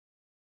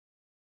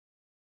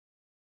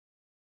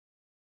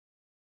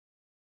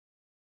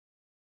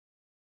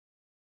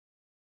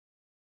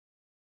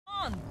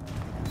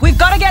We've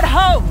got to get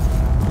home!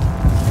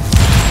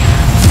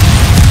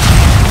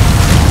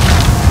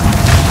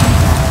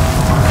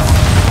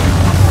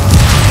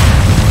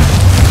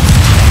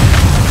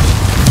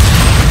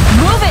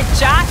 Move it,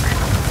 Jack!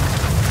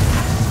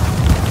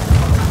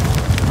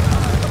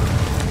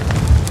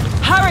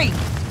 Hurry!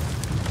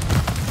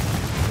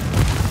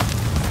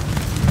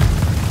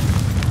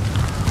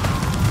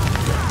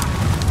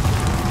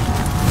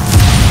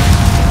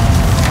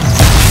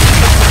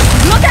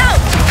 Look out!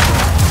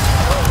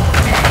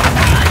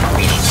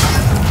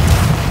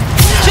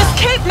 Just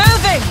keep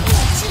moving!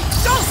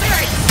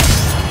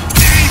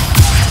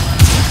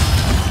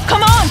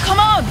 Come on, come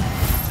on!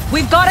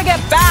 We've got to get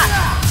back!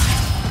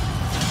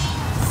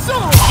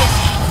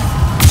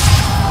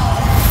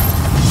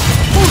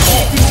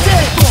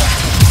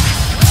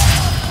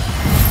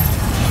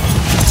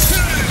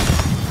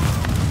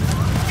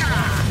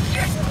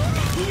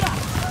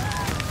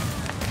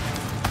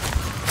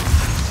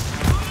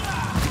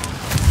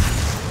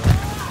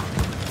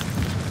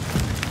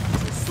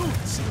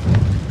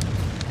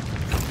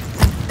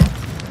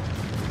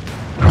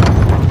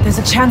 There's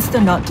a chance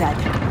they're not dead.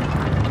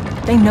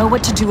 They know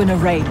what to do in a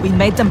raid. We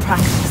made them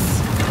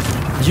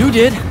practice. You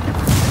did?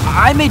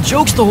 I made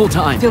jokes the whole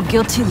time. Feel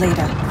guilty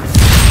later.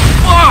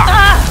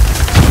 Ah!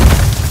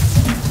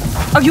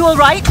 Are you all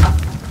right?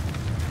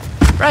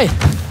 Right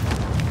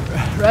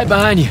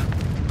behind you.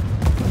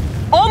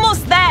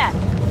 Almost there.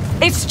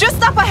 It's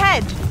just up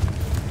ahead.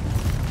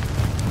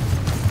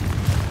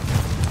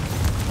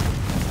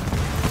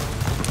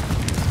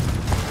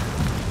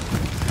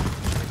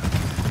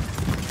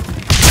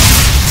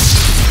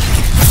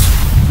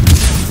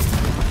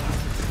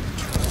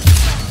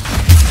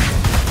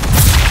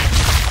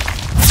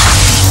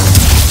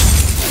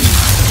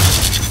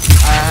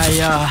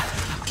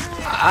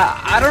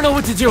 I don't know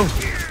what to do.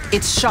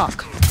 It's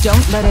shock.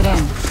 Don't let it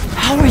in.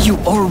 How are you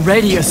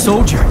already a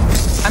soldier?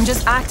 I'm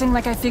just acting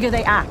like I figure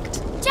they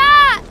act.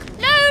 Jack!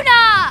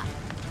 Luna!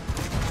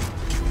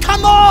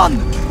 Come on!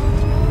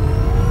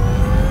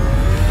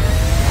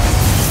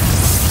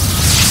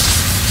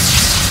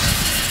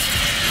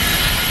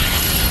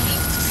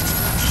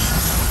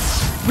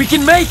 We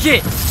can make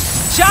it!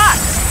 Jack!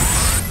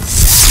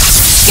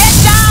 Get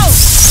down!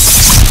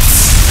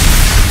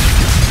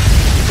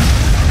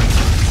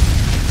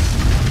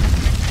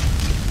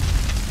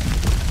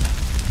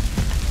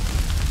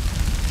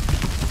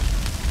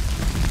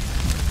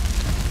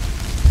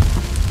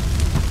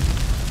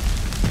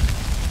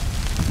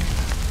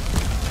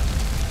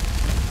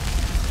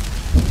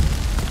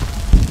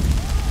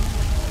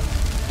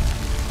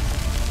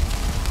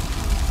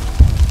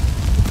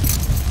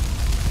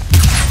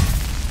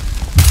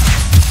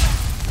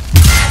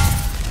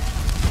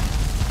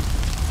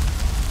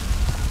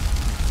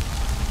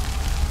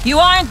 You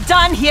aren't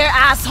done here,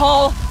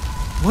 asshole!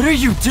 What are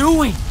you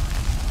doing?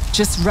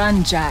 Just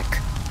run,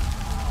 Jack.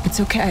 It's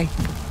okay.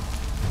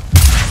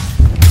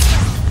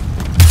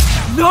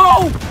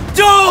 No!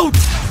 Don't!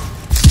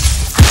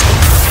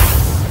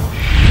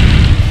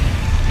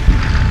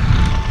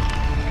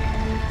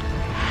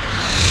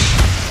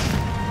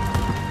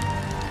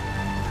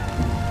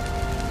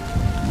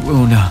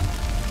 Luna.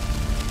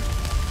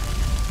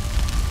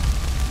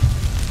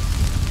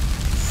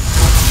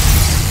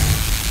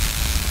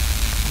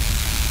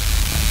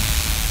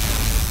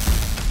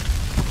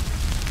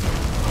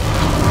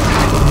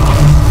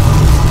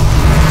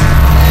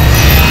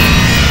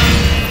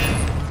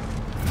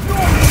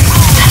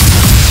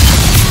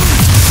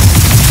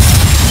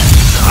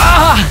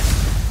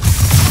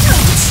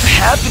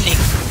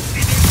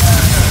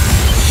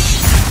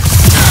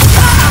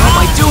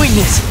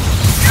 This.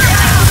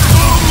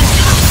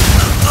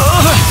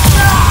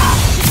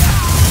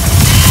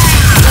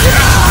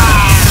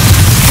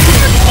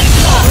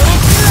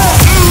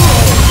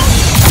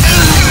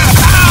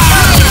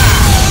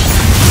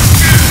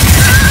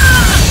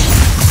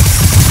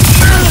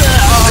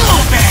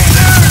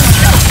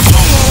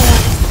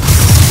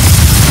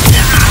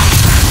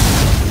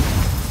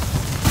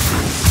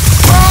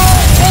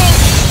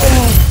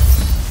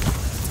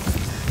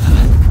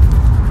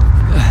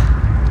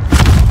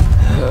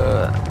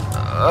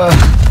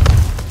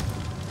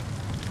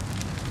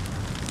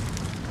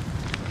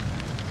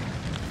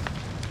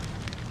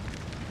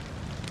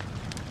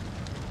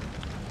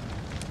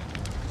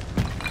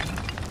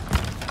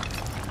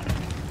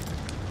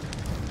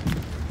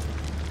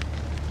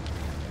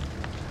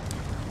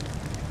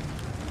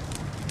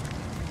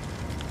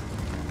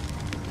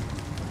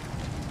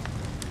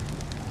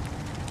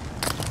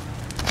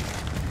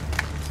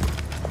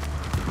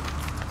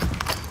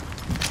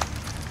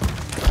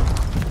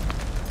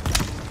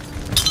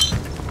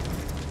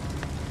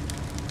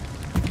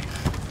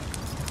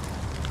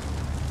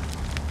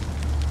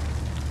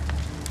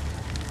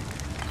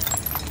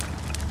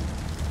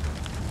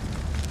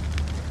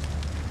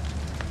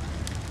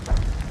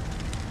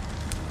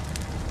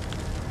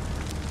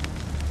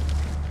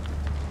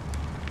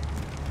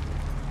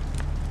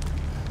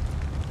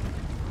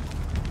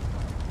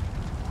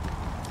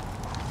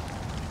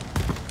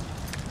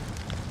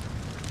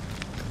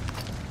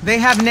 They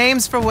have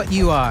names for what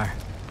you are.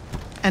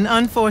 An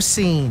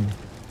unforeseen.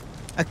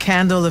 A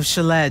candle of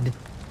Shaled.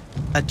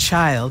 A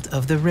child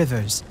of the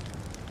rivers.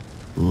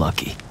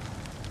 Lucky.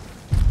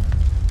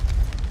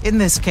 In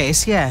this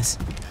case, yes.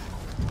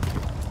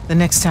 The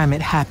next time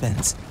it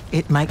happens,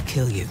 it might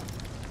kill you.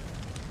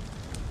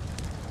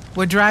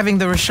 We're driving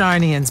the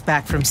Rasharnians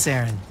back from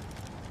Saren.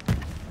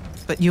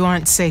 But you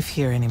aren't safe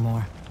here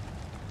anymore.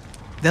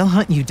 They'll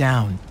hunt you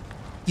down.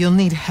 You'll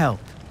need help.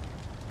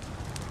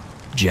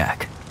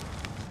 Jack.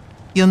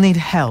 You'll need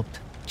help,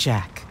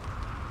 Jack.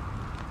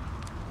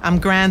 I'm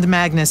Grand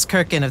Magnus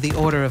Kirkin of the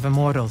Order of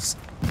Immortals,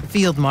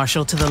 Field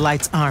Marshal to the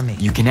Light's army.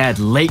 You can add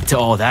late to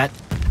all that.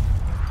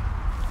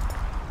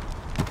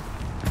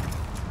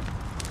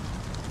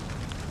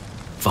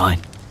 Fine.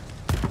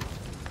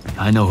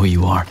 I know who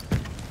you are.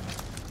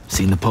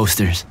 Seen the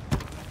posters.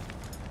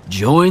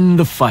 Join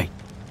the fight.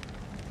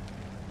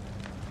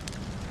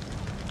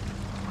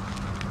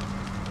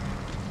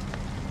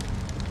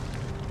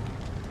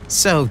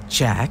 So,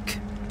 Jack,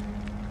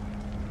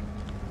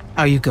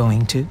 are you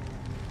going to?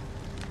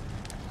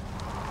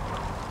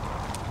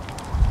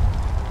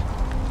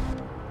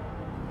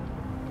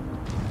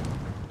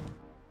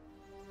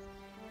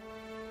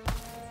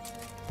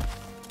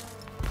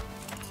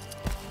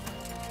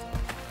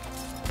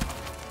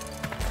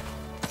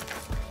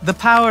 The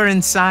power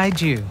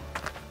inside you,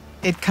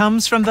 it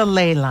comes from the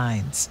ley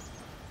lines.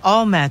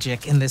 All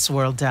magic in this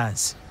world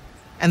does.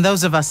 And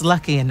those of us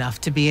lucky enough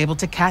to be able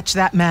to catch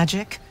that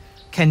magic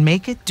can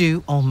make it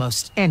do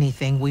almost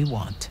anything we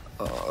want.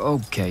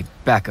 Okay,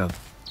 back up.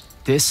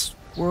 This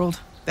world?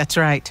 That's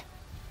right.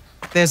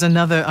 There's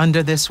another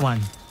under this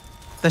one.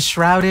 The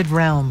Shrouded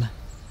Realm.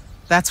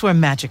 That's where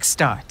magic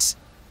starts.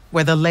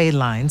 Where the ley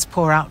lines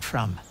pour out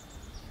from.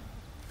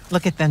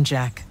 Look at them,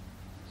 Jack.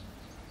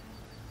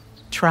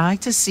 Try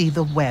to see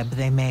the web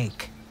they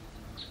make.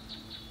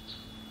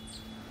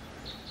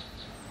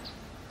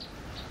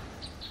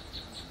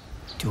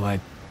 Do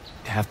I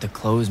have to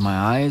close my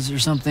eyes or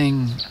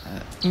something?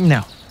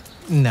 No,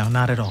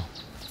 not at all.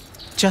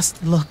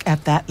 Just look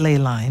at that ley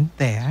line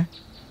there,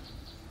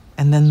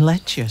 and then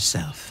let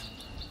yourself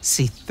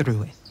see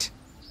through it.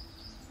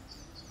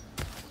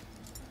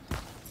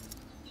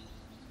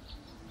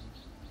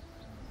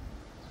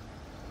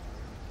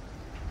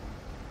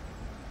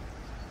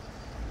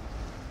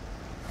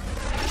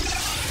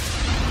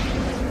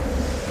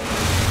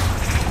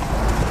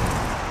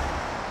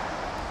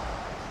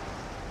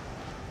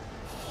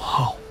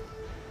 Whoa.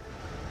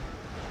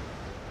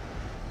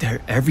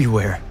 They're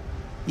everywhere.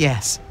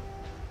 Yes.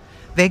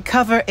 They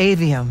cover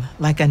Aveum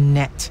like a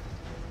net,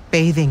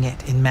 bathing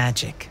it in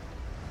magic.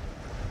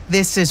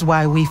 This is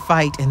why we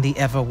fight in the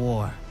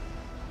Everwar.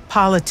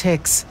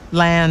 Politics,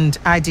 land,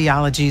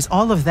 ideologies,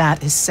 all of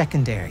that is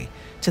secondary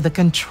to the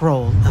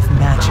control of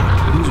magic.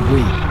 Who's we?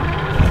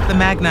 The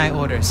Magni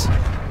orders.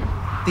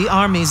 The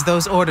armies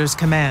those orders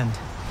command.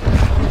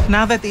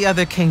 Now that the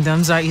other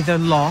kingdoms are either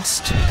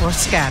lost or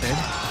scattered,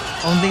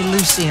 only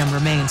Lucium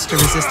remains to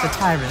resist the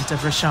tyrant of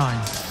Rasharn.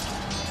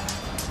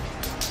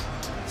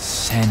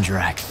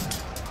 Sandrak.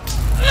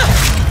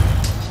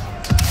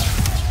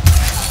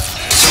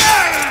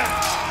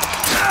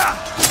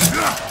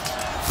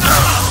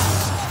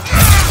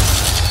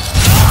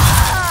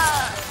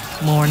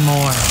 More and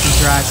more, he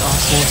drives our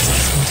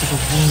forces into the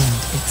wound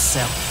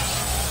itself,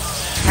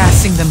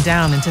 casting them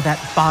down into that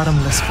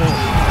bottomless void,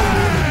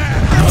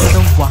 under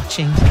the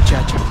watching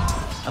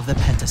judgment of the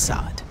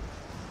Pentasod.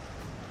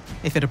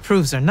 If it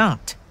approves or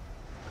not,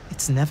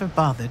 it's never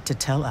bothered to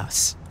tell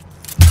us.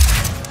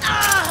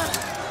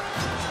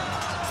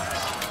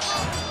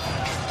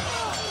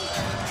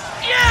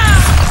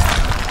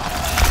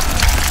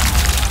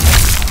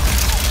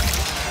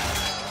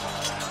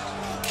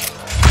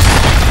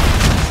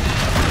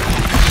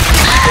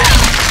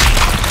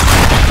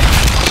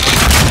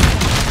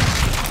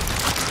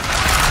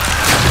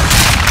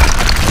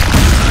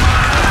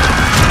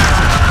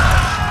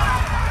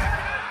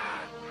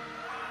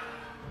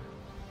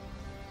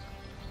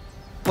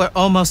 We're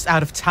almost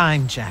out of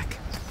time, Jack.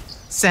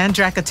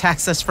 Sandrak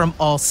attacks us from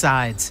all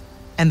sides,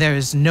 and there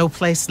is no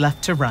place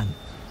left to run.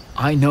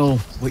 I know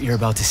what you're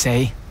about to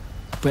say,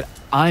 but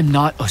I'm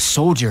not a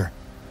soldier.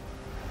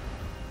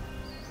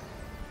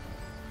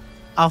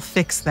 I'll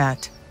fix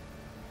that.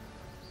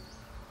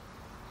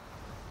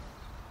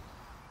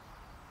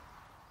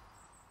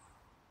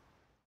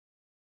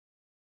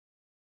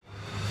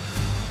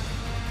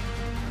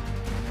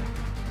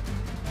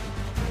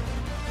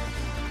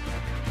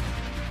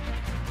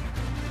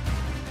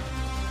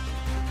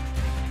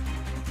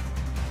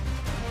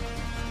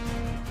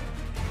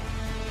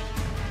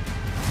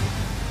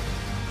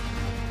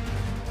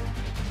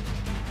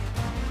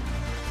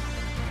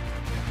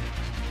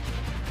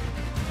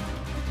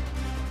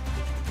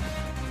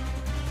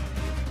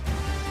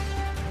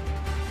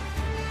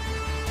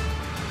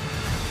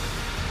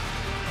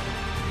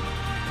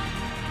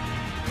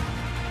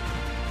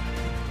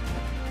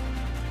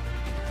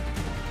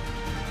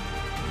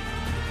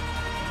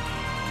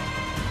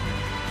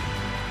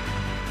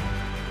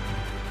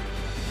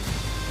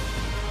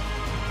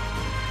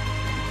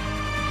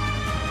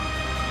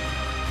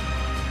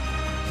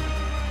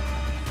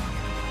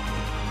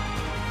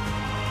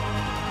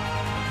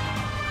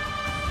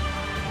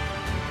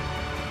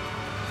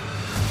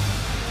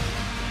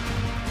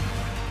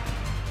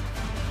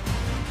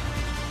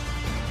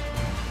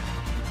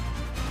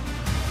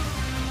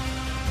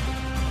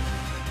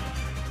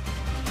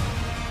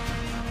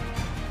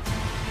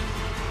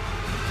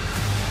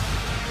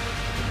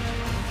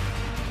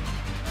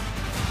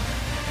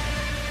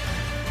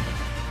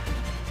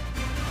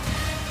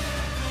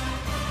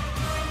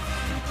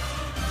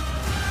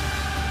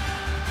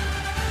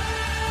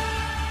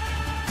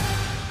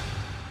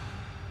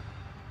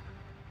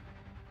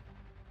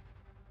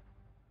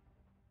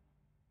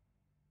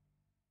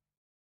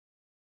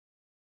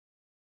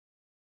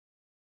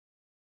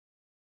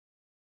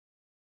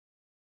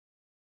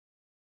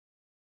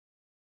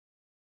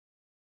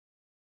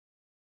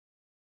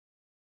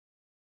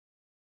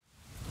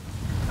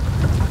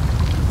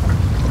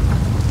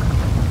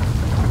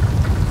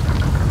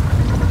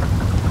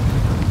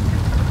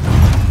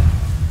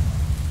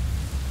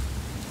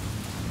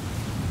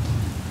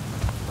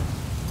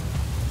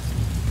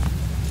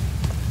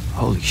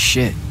 Holy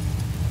shit.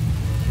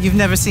 You've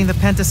never seen the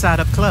Pentasod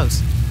up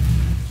close.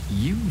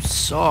 You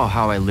saw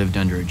how I lived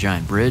under a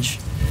giant bridge.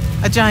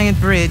 A giant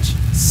bridge,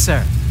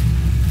 sir.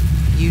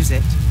 Use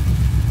it.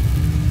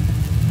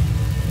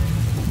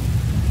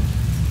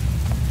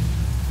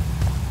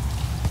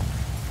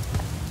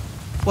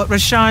 What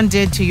Rasharn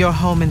did to your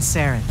home in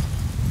Saren,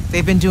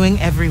 they've been doing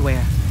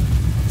everywhere.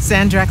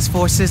 Sandrak's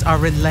forces are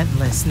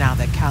relentless now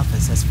that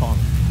Kalthus has fallen.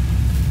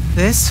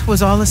 This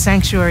was all a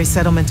sanctuary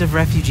settlement of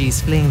refugees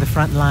fleeing the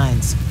front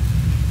lines,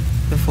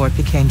 before it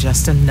became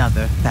just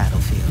another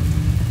battlefield.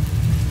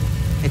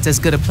 It's as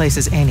good a place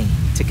as any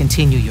to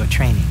continue your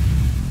training.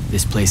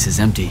 This place is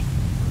empty.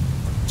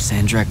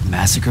 Sandrak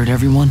massacred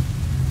everyone?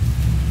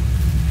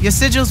 Your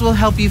sigils will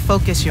help you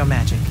focus your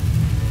magic.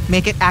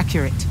 Make it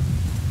accurate.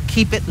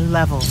 Keep it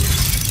level.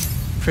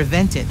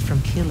 Prevent it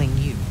from killing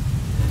you.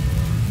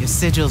 Your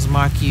sigils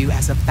mark you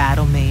as a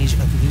battle mage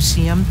of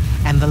Lucium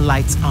and the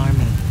Light's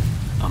army.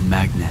 A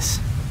Magnus.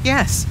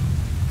 Yes.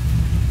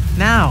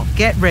 Now,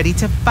 get ready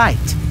to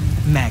fight,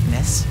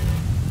 Magnus.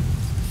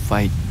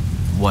 Fight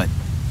what,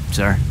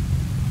 sir?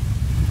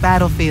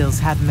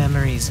 Battlefields have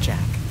memories, Jack.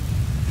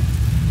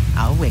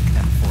 I'll wake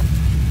them for you.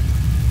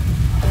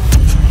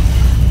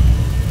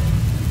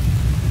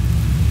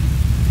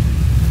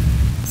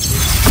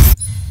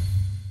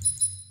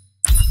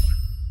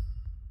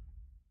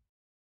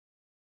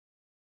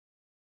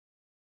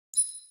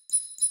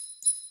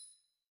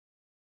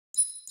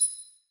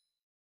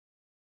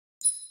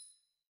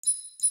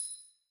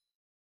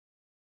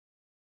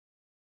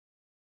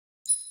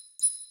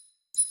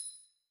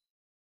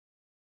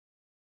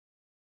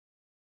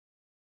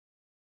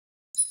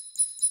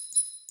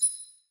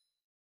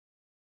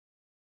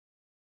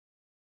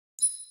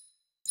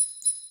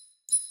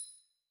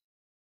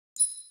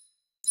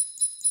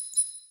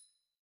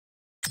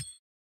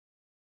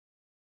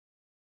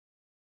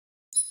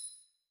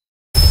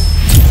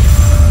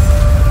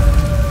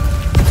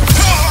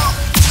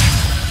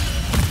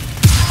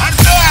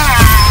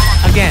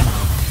 Again.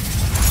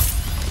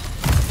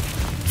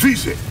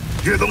 Fize,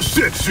 hear those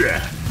six,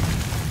 yeah?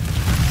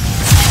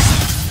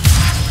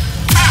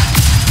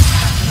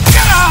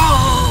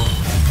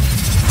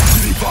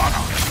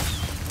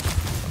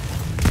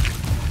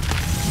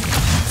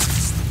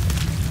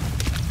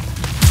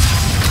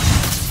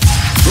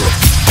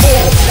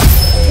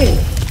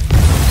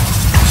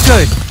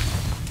 Good.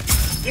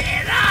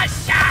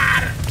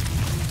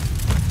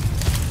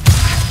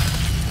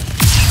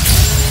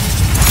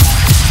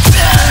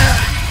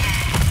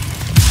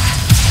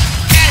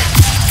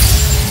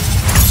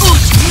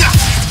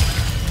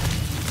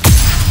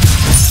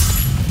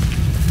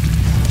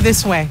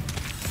 This way.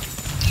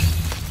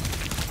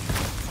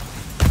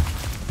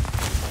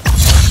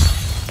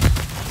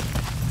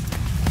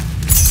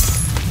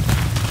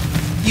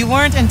 You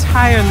weren't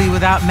entirely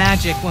without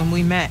magic when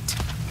we met.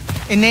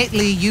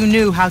 Innately, you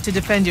knew how to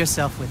defend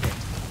yourself with it.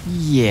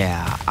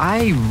 Yeah,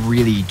 I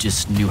really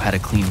just knew how to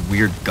clean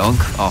weird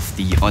gunk off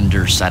the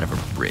underside of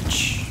a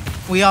bridge.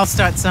 We all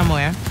start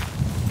somewhere.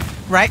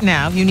 Right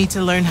now, you need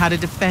to learn how to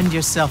defend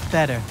yourself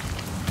better.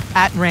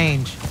 At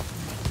range.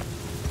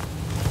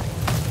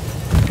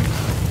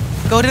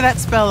 Go to that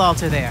spell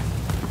altar there.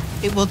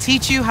 It will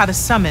teach you how to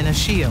summon a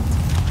shield.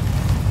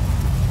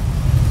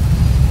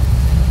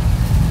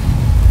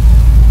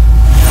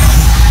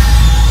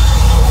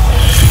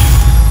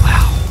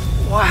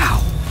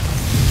 Wow.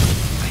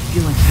 I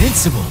feel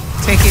invincible.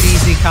 Take it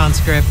easy,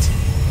 conscript.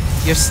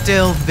 You're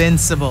still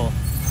vincible.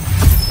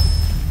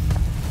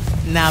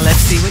 Now let's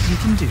see what you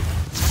can do.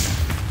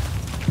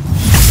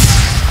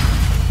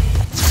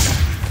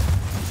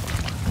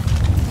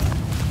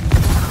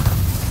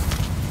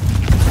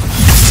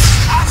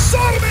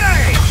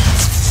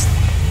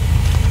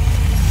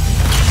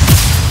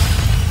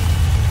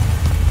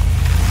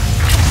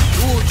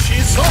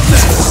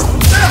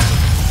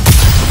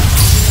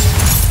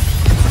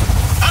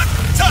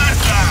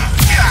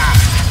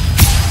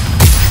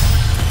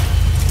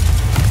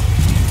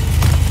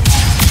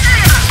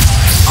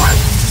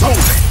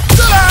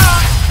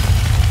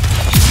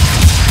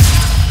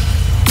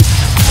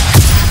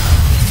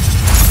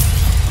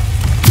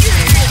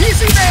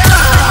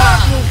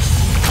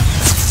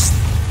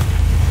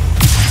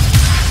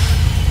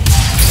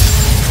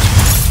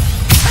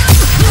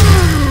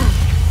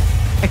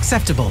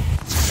 Acceptable.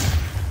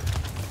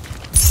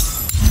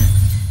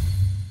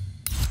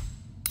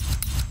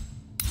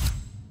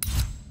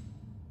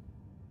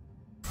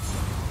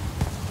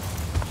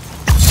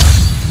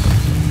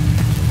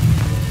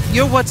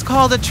 You're what's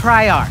called a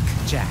triarch,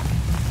 Jack.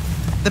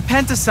 The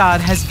Pentasod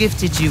has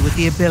gifted you with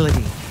the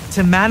ability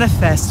to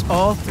manifest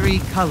all three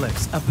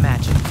colors of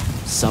magic.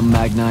 Some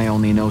Magni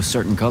only know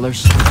certain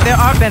colors. There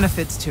are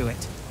benefits to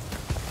it.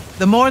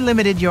 The more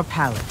limited your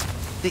palette,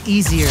 the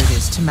easier it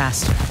is to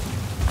master.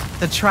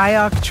 The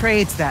Triarch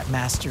trades that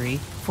mastery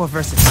for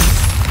versatility.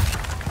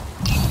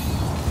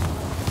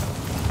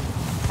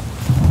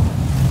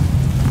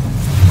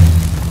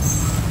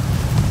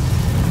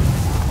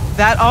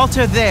 That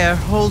altar there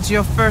holds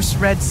your first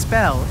red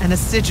spell and a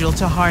sigil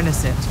to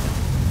harness it.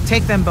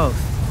 Take them both.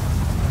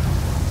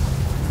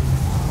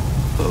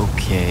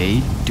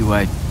 Okay, do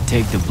I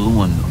take the blue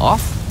one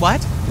off?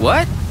 What?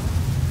 What?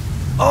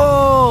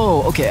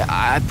 Oh, okay,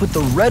 I put the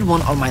red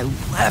one on my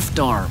left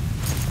arm.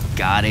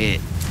 Got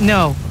it.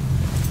 No.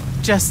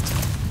 Just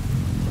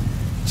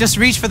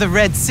reach for the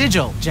red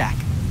sigil, Jack.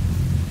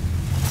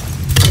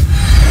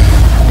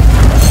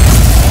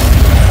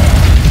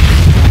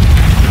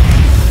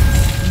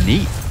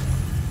 Neat.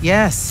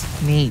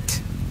 Yes, neat.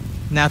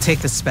 Now take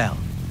the spell.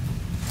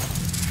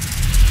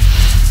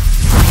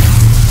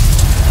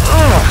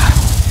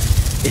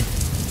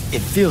 It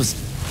feels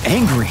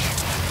angry.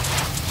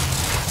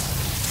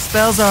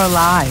 Spells are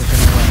alive in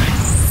a way.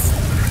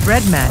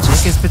 Red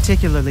magic is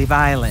particularly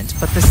violent,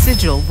 but the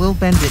sigil will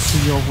bend it to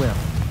your will.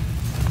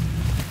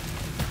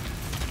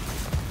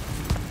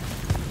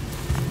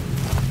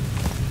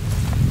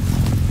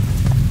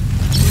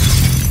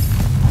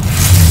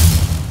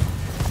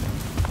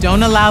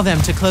 Don't allow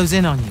them to close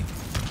in on you.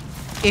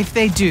 If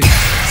they do,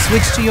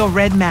 switch to your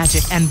red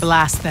magic and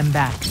blast them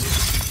back.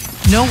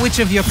 Know which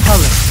of your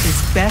colors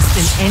is best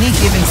in any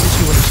given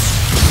situation.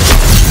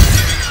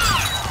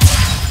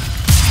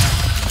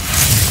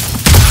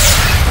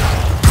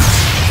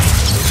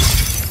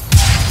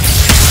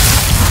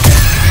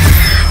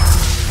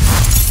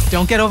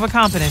 Don't get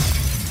overconfident.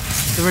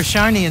 The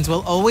Rasharnians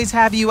will always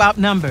have you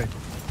outnumbered.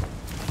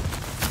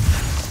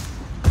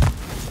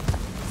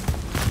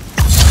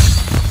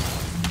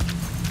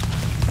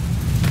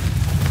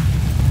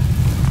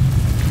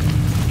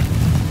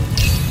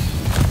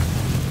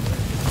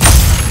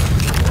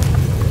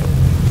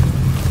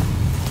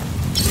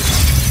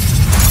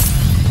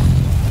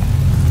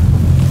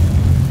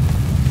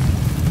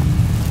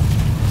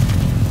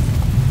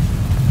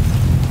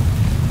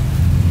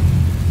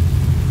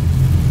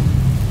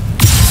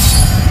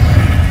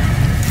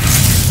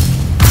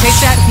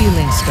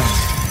 Healing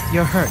stone.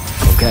 You're hurt.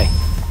 Okay.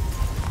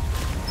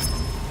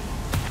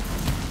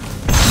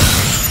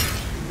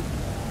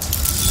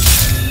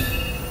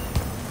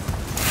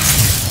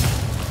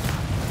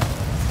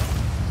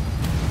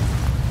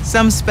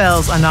 Some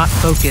spells are not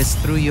focused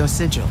through your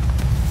sigil,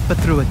 but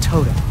through a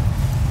totem.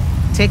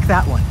 Take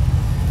that one.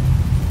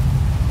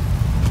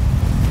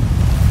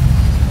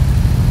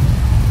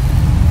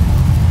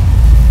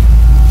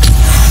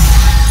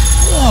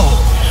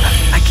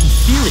 Whoa! I can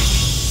feel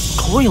it.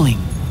 Coiling.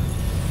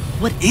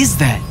 What is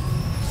that?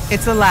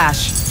 It's a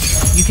lash.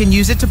 You can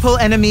use it to pull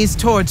enemies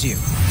towards you.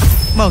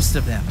 Most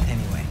of them,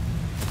 anyway.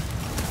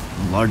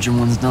 The larger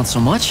ones, not so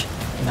much?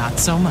 Not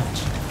so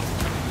much.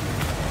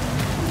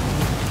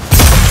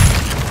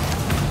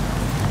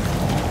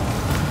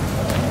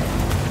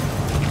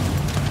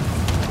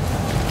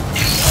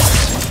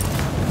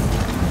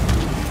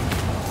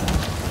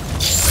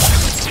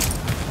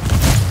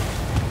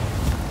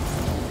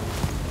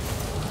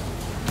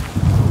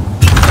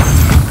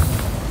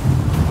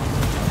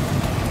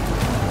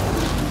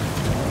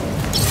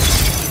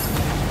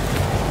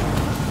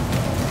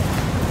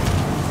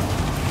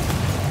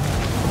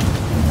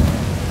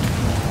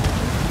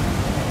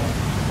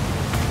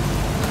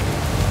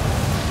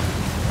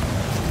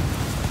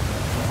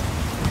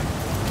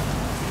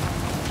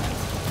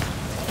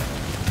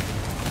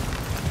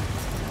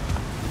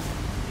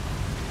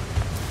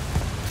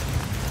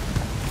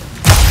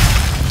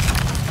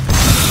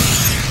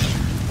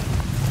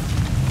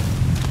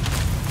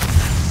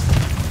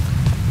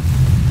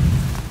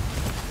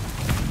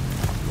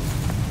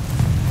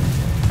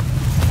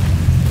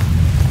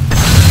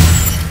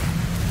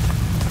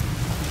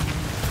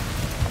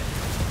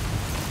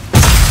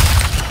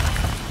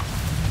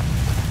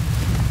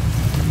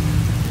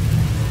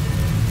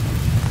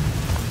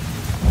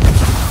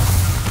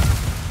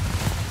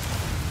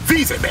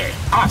 Víseme,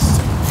 haz,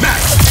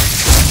 match.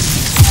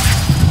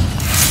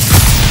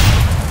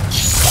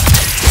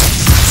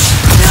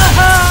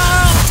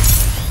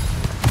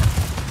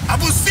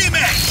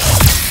 Abusime!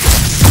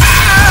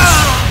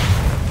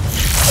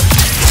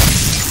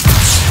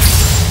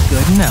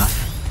 Good enough.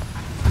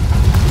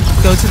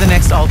 Go to the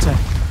next altar.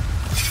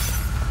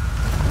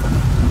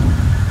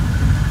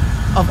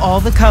 Of all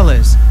the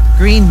colors,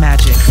 green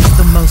magic is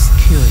the most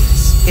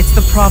curious. It's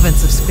the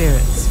province of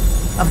spirits,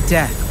 of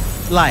death,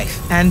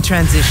 life, and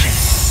transition.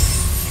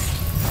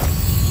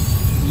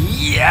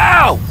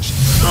 Youch!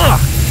 Ugh!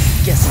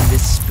 Guessing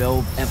this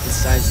spell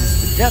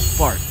emphasizes the death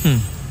part.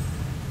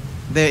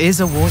 There is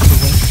a war to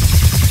win.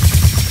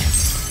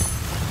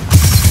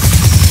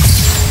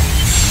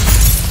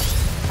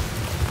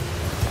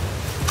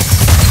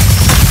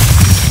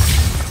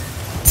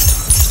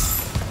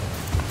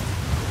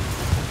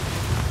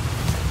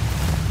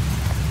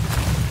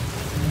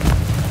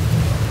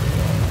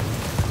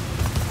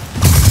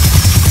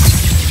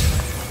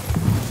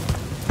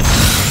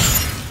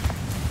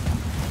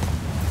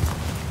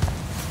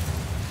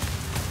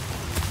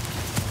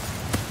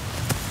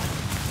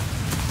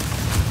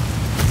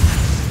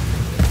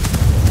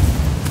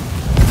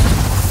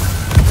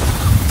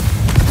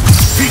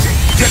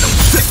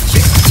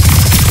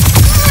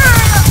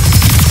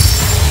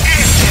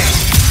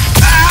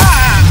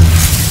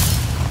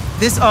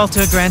 This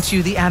altar grants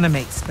you the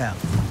animate spell.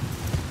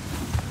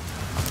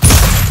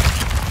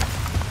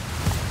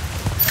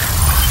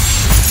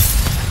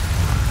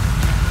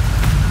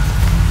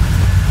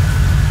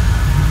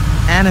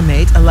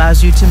 Animate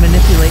allows you to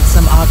manipulate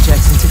some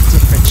objects into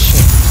different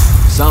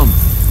shapes. Some.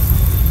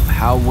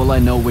 How will I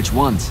know which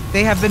ones?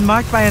 They have been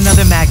marked by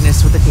another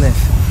Magnus with a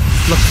glyph.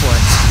 Look for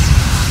it.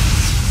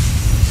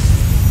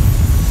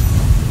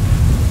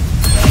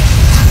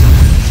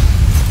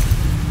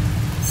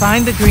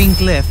 Find the green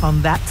glyph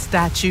on that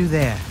statue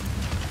there.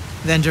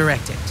 Then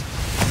direct it.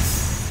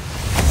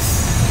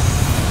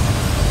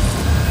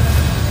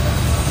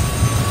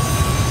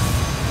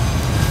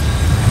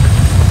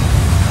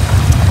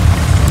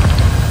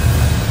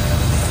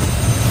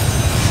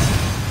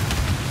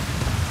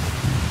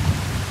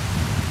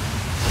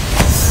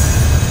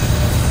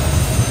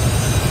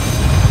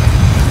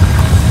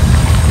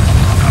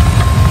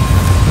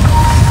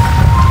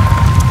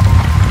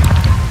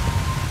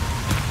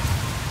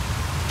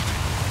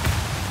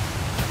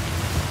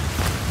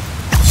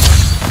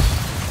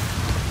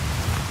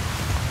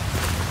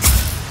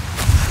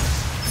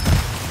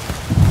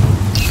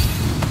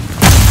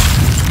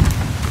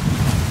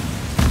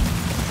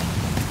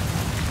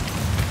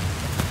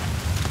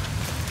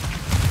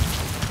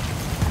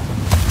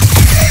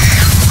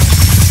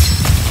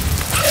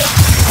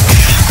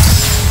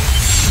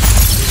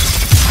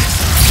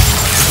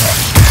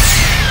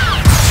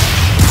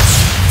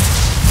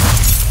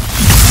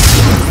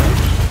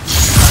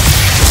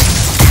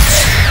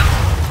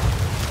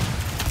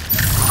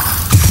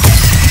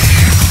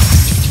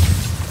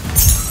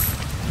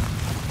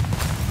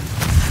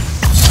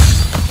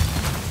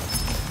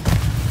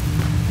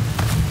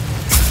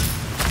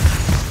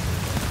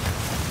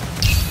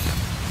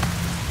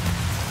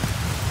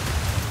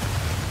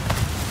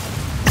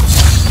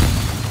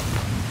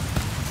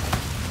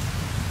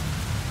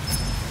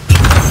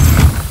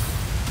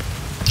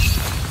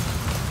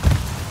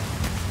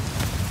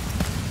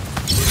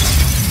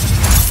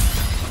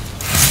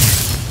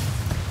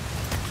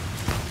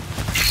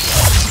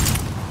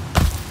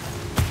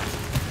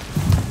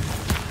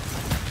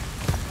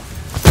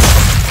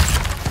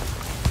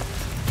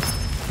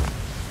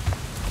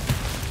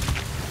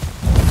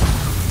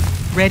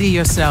 Ready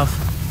yourself.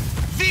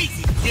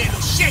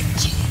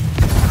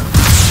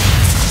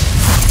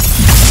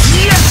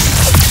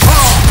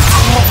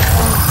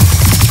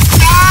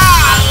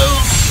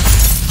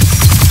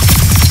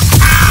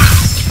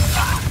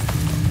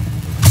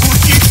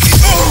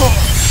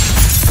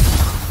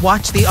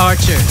 Watch the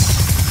archers.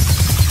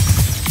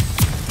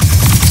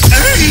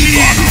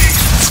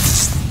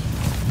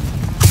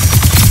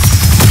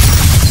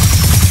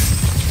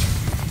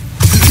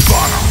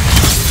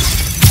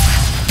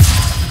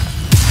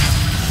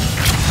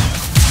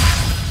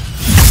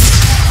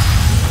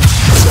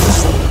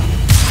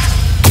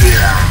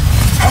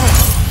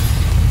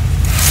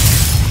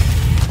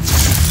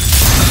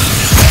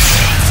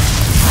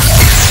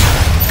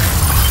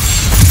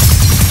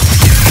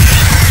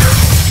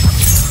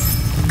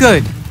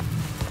 Good.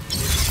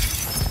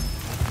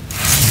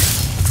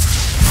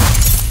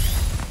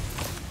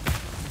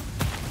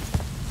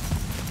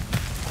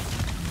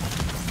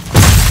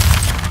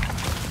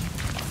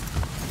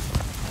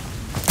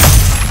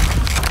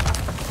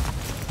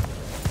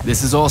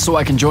 This is all so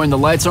I can join the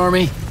Lights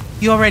Army?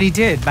 You already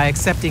did by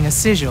accepting a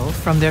sigil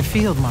from their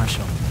field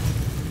marshal.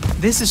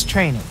 This is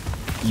training.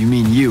 You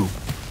mean you?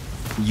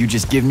 You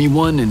just give me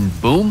one and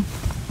boom?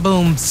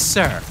 Boom,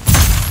 sir.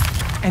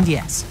 And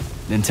yes.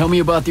 Then tell me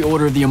about the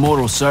Order of the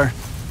Immortals, sir.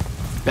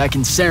 Back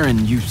in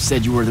Saren, you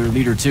said you were their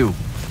leader too.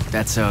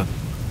 That's, are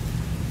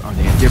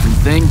they a different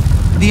thing?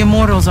 The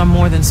Immortals are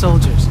more than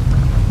soldiers.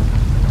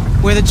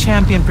 We're the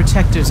champion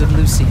protectors of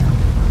Lucia.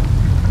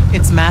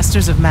 It's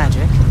masters of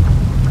magic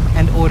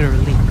and Order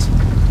elite.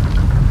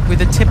 We're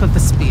the tip of the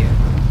spear.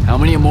 How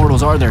many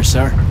Immortals are there,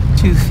 sir?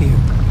 Too few.